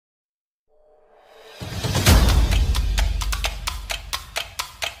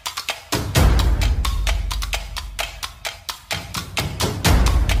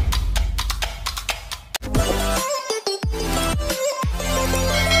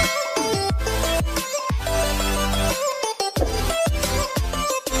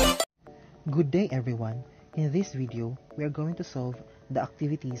Good day everyone. In this video, we are going to solve the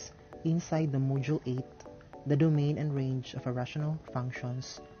activities inside the Module 8, the domain and range of irrational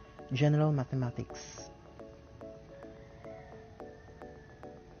functions, general mathematics.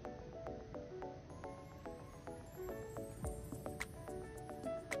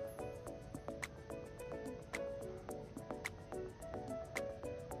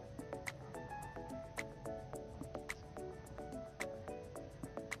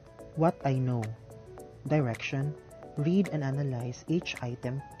 What I know. Direction. Read and analyze each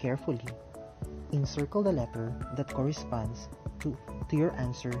item carefully. Encircle the letter that corresponds to your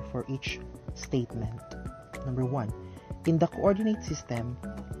answer for each statement. Number 1. In the coordinate system,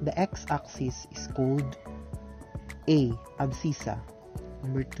 the x-axis is called A. Abscissa.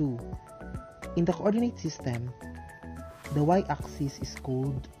 Number 2. In the coordinate system, the y-axis is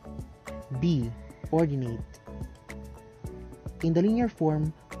called B. Ordinate. In the linear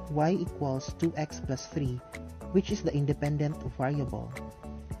form, y equals 2x plus 3, which is the independent variable.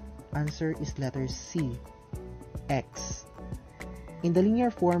 Answer is letter C, x. In the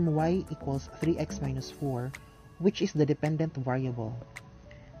linear form, y equals 3x minus 4, which is the dependent variable.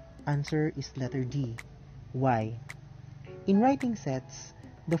 Answer is letter D, y. In writing sets,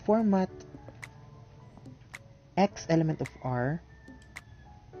 the format x element of R,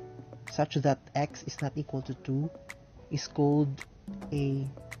 such that x is not equal to 2, is called a...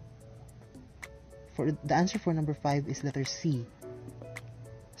 The answer for number 5 is letter C,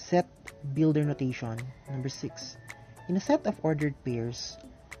 set builder notation. Number 6. In a set of ordered pairs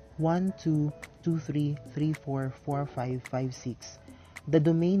 1, 2, 2, 3, 3, 4, 4, 5, 5, 6, the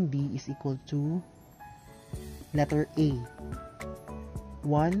domain D is equal to letter A,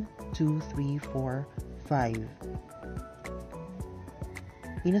 1, 2, 3, 4, 5.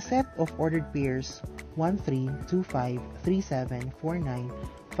 In a set of ordered pairs 1, 3, 2, 5, 3, 7, 4, 9,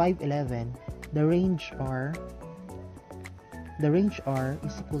 5, 11, the range R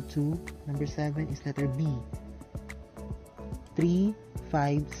is equal to, number 7 is letter B, 3,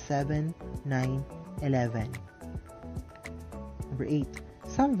 5, 7, 9, 11. Number 8.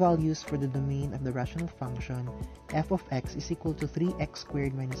 Some values for the domain of the rational function f of x is equal to 3x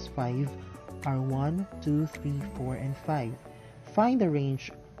squared minus 5 are 1, 2, 3, 4, and 5. Find the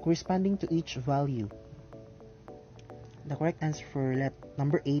range corresponding to each value. The correct answer for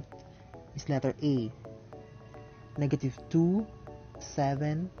number 8 is letter A, negative 2,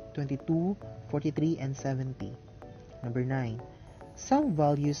 7, 22, 43, and 70. Number 9. Some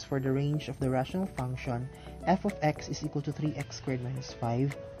values for the range of the rational function f of x is equal to 3x squared minus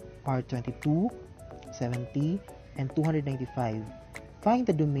 5 are 22, 70, and 295. Find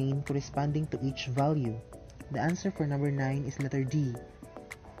the domain corresponding to each value. The answer for number 9 is letter D,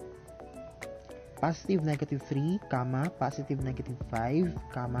 positive negative 3, positive negative 5,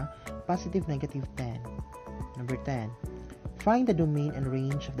 positive negative 10. Number 10. Find the domain and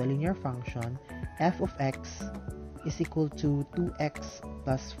range of the linear function f of x is equal to 2x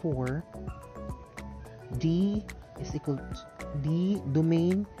plus 4. D is equal to D,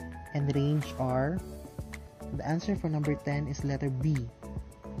 domain and range are. The answer for number 10 is letter B.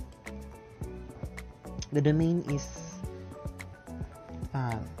 The domain is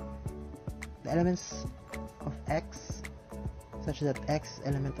the elements of x such that x is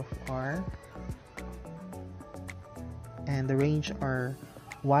element of R, and the range are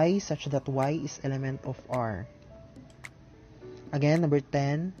y such that y is element of R. Again, number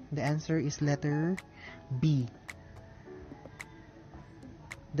 10, the answer is letter B.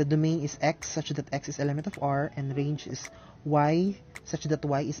 The domain is x such that x is element of R, and range is y such that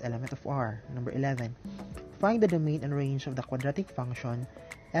y is element of R. Number 11. Find the domain and range of the quadratic function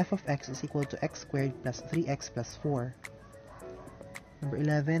f of x is equal to x squared plus 3x plus 4. Number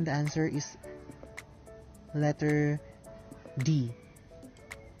 11, the answer is letter D.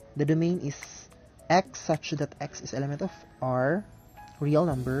 The domain is x such that x is element of R, real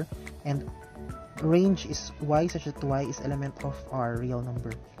number, and range is y such that y is element of R, real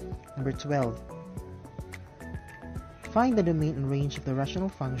number. Number 12. Find the domain and range of the rational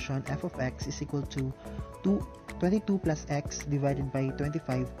function f of x is equal to 22 plus x divided by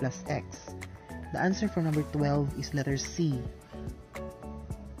 25 plus x. The answer for number 12 is letter C.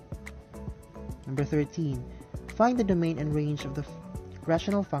 Number 13. Find the domain and range of the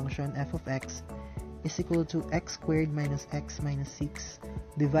rational function f of x is equal to x squared minus x minus 6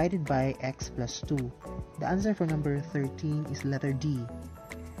 divided by x plus 2. The answer for number 13 is letter D.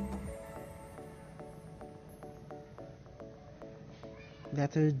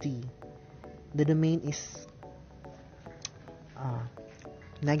 Letter D. The domain is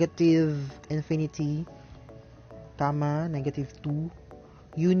negative infinity, comma, negative 2,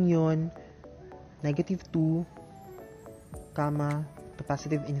 union negative 2, comma, to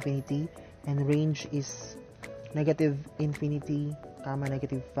positive infinity, and range is negative infinity, comma,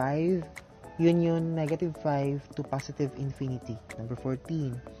 negative 5, union negative 5 to positive infinity. Number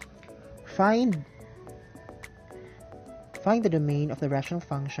 14. Find the domain of the rational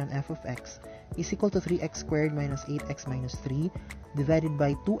function f of x is equal to 3x squared minus 8x minus 3 divided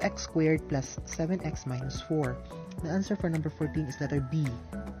by 2x squared plus 7x minus 4. The answer for number 14 is letter B.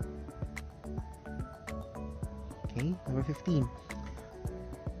 Okay, number 15.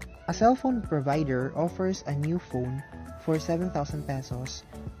 A cell phone provider offers a new phone for 7,000 pesos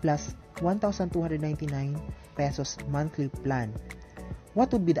plus 1,299 pesos monthly plan.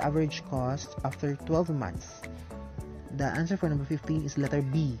 What would be the average cost after 12 months? The answer for number 15 is letter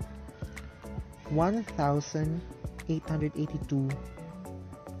B, 1,882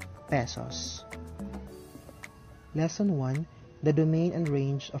 pesos. Lesson 1, the domain and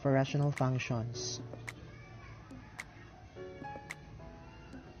range of irrational functions.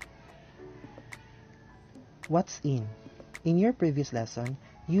 What's in? In your previous lesson,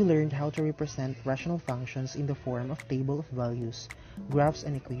 you learned how to represent rational functions in the form of table of values, graphs,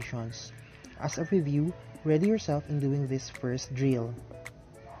 and equations. As a review, ready yourself in doing this first drill.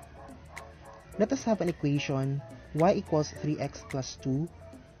 Let us have an equation y equals 3x plus 2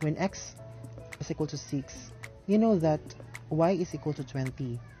 when x is equal to 6. You know that y is equal to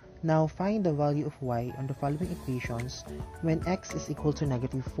 20. Now find the value of y on the following equations when x is equal to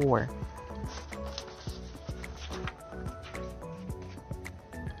negative 4.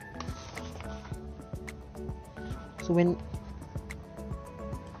 So when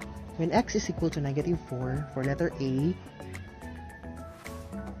x is equal to negative 4 for letter A,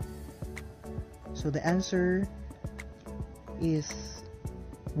 so the answer is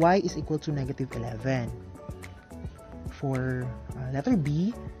y is equal to negative 11. For letter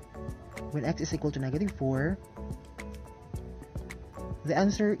B, when x is equal to negative 4, the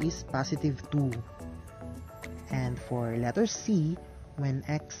answer is positive 2. And for letter C, when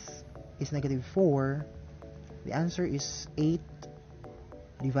x is negative 4, the answer is 8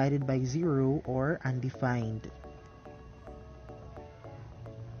 divided by 0 or undefined.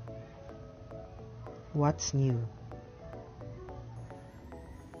 What's new?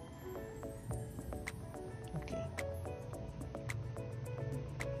 Okay.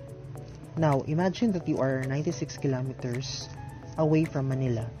 Now, imagine that you are 96 kilometers away from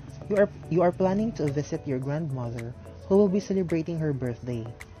Manila. You are planning to visit your grandmother who will be celebrating her birthday.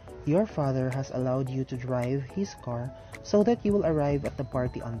 Your father has allowed you to drive his car so that you will arrive at the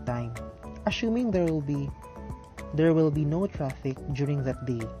party on time. Assuming there will be no traffic during that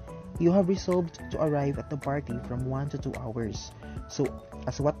day, you have resolved to arrive at the party from 1 to 2 hours. So,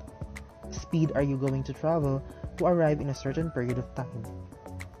 at what speed are you going to travel to arrive in a certain period of time?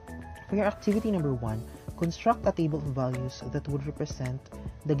 For your activity number 1, construct a table of values that would represent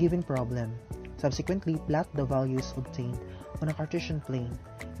the given problem. Subsequently, plot the values obtained on a Cartesian plane.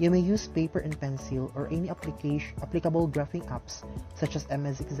 You may use paper and pencil or any applicable graphing apps such as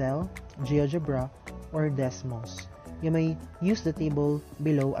MS Excel, GeoGebra, or Desmos. You may use the table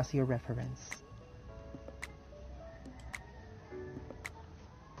below as your reference.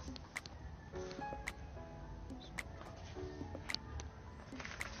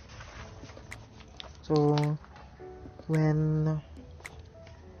 So,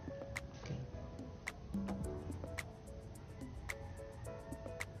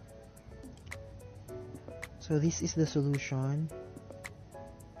 So this is the solution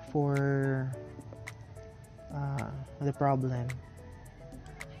for the problem.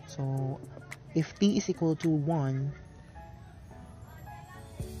 So if t is equal to 1,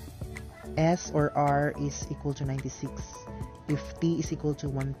 s or r is equal to 96. If t is equal to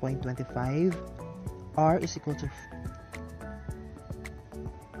 1.25, r is equal to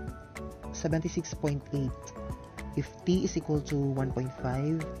 76.8. If t is equal to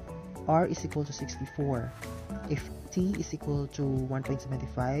 1.5, r is equal to 64. If t is equal to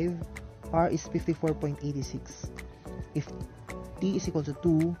 1.75, r is 54.86. If t is equal to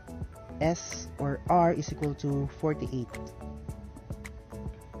 2, s or r is equal to 48.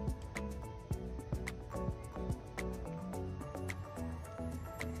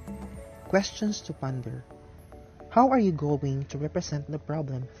 Questions to ponder. How are you going to represent the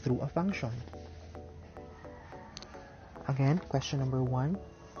problem through a function? Again, question number 1.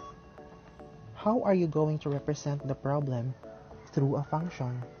 How are you going to represent the problem through a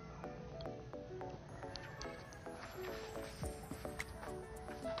function?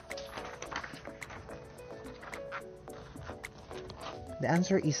 The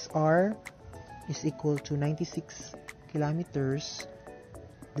answer is r is equal to 96 kilometers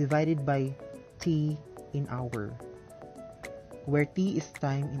divided by t in hour, where t is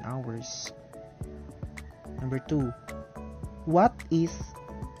time in hours. Number 2, what is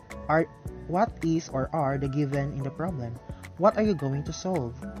or are the given in the problem? What are you going to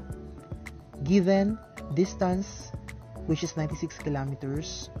solve? Given distance, which is 96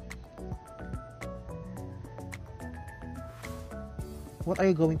 kilometers. What are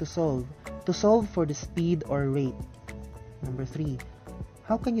you going to solve? To solve for the speed or rate. Number 3,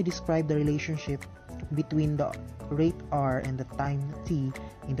 how can you describe the relationship between the rate r and the time t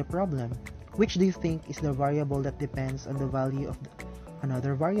in the problem? Which do you think is the variable that depends on the value of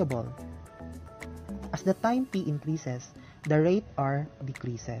another variable? As the time t increases, the rate r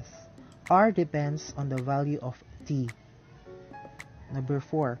decreases. R depends on the value of t. Number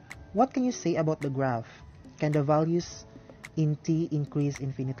 4, what can you say about the graph? Can the values in t increase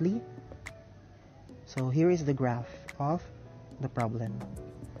infinitely? So here is the graph of the problem.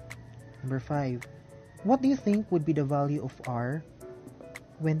 Number 5, what do you think would be the value of r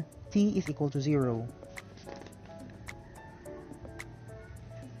when t is equal to 0?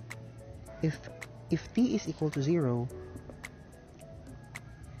 If t is equal to 0,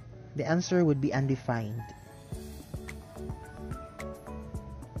 the answer would be undefined.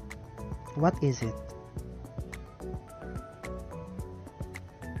 What is it?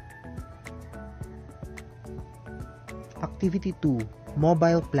 Activity 2,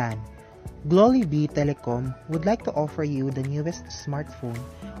 Mobile Plan. Glory Telecom would like to offer you the newest smartphone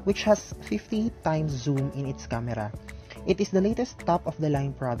which has 50 times zoom in its camera. It is the latest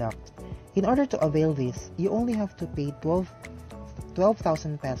top-of-the-line product. In order to avail this, you only have to pay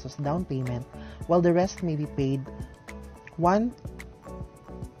 12,000 pesos down payment, while the rest may be paid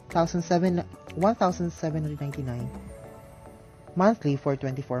 1,799 monthly for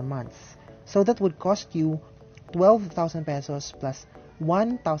 24 months. So that would cost you 12,000 pesos plus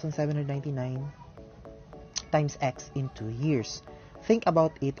 1,799 times x in 2 years. Think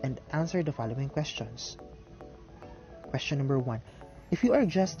about it and answer the following questions. Question number 1. If you are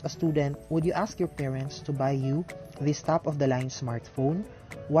just a student, would you ask your parents to buy you this top-of-the-line smartphone?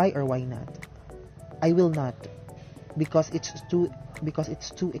 Why or why not? I will not, because it's too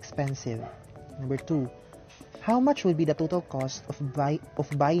expensive. Number 2. How much would be the total cost of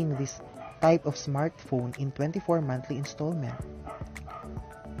buying this type of smartphone in 24 monthly installment?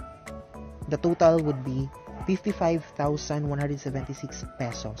 The total would be 55,176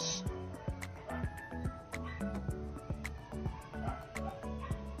 pesos.